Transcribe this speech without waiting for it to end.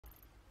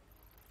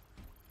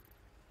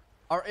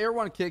Our air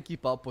one can't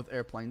keep up with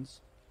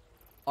airplanes.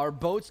 Our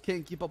boats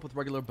can't keep up with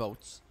regular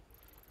boats.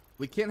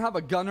 We can't have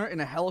a gunner in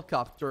a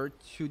helicopter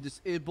to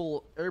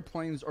disable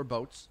airplanes or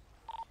boats.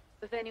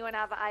 Does anyone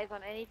have eyes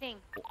on anything?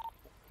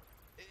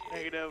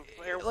 Negative.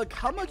 Like,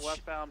 how much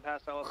westbound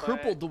past LSI.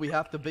 crippled do we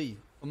have to be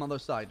on the other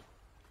side?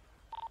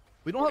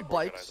 We don't have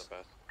bikes.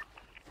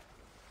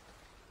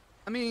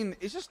 I mean,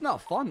 it's just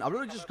not fun. I'd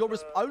rather just go.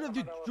 I would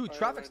do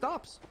traffic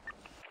stops.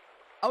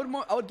 I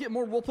would get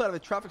more roleplay out of a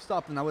traffic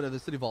stop than I would of the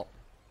city vault.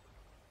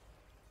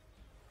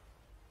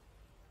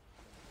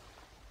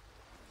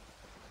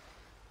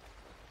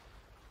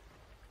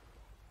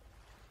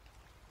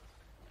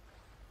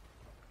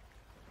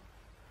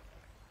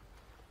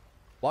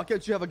 Why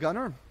can't you have a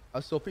gunner?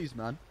 SOPs,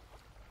 man.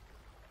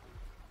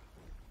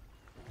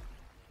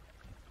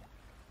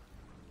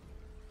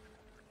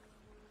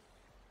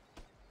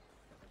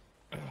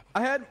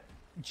 I had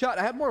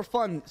more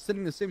fun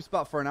sitting in the same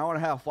spot for an hour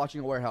and a half watching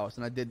a warehouse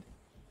than I did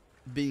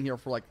being here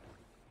for like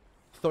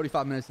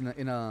 35 minutes in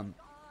a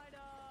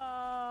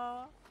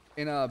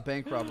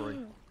bank robbery.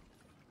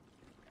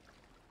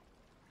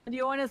 Do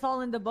you want us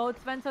all in the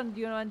boat, Spencer? Or do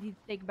you want to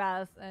take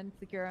Baas and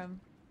secure him?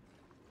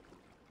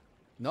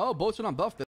 No, boats are not buffed.